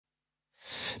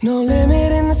No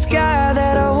limit in the sky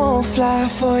that I won't fly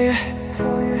for you.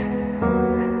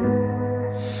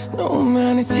 No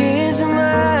amount of tears in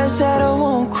my eyes that I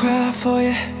won't cry for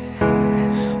you.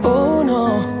 Oh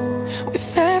no,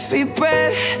 with every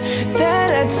breath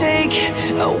that I take,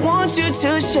 I want you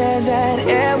to share that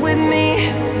air with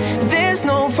me. There's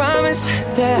no promise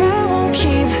that I won't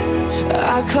keep.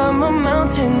 I climb a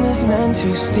mountain that's none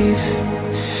too steep.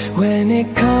 When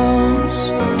it comes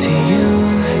to you,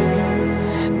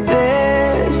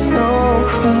 there's no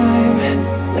crime.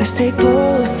 Let's take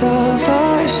both of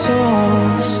our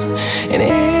souls and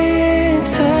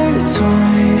intertwine.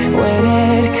 When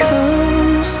it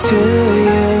comes to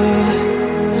you,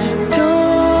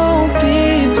 don't be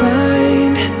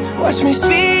blind. Watch me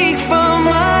speak from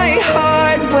my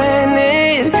heart. When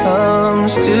it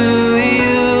comes to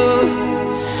you,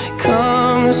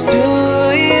 comes to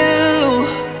you.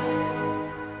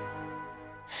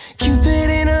 Cupid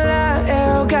in a light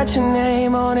arrow got your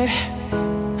name on it.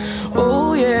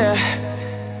 Oh yeah.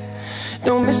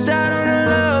 Don't miss out on the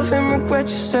love and regret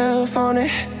yourself on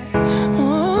it.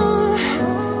 Ooh.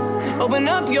 Open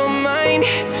up your mind,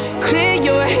 clear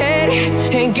your head.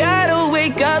 Ain't gotta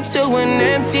wake up to an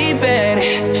empty bed.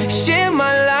 Share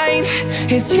my life,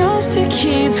 it's yours to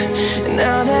keep.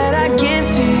 Now that I give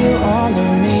to you all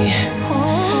of me.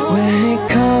 When it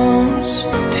comes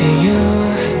to you,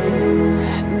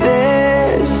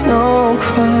 there's no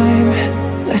crime.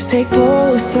 Let's take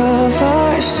both of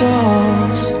our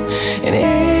souls and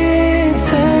intertwine.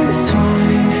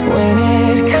 When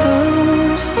it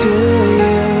comes to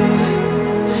you,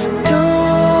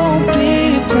 don't be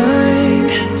blind.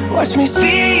 Watch me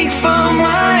speak from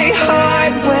my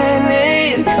heart. When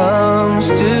it comes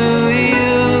to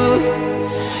you,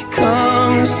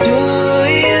 comes to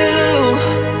you.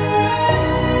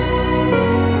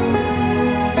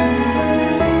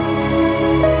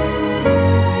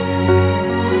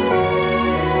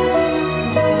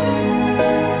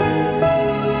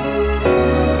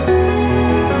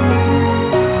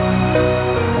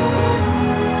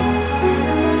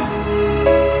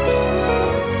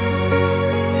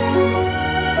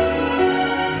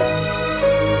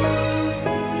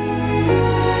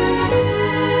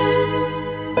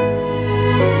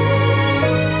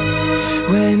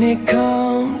 When it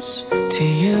comes to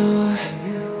you,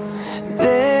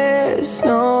 there's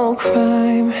no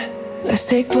crime. Let's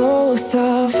take both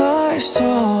of our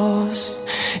souls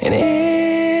and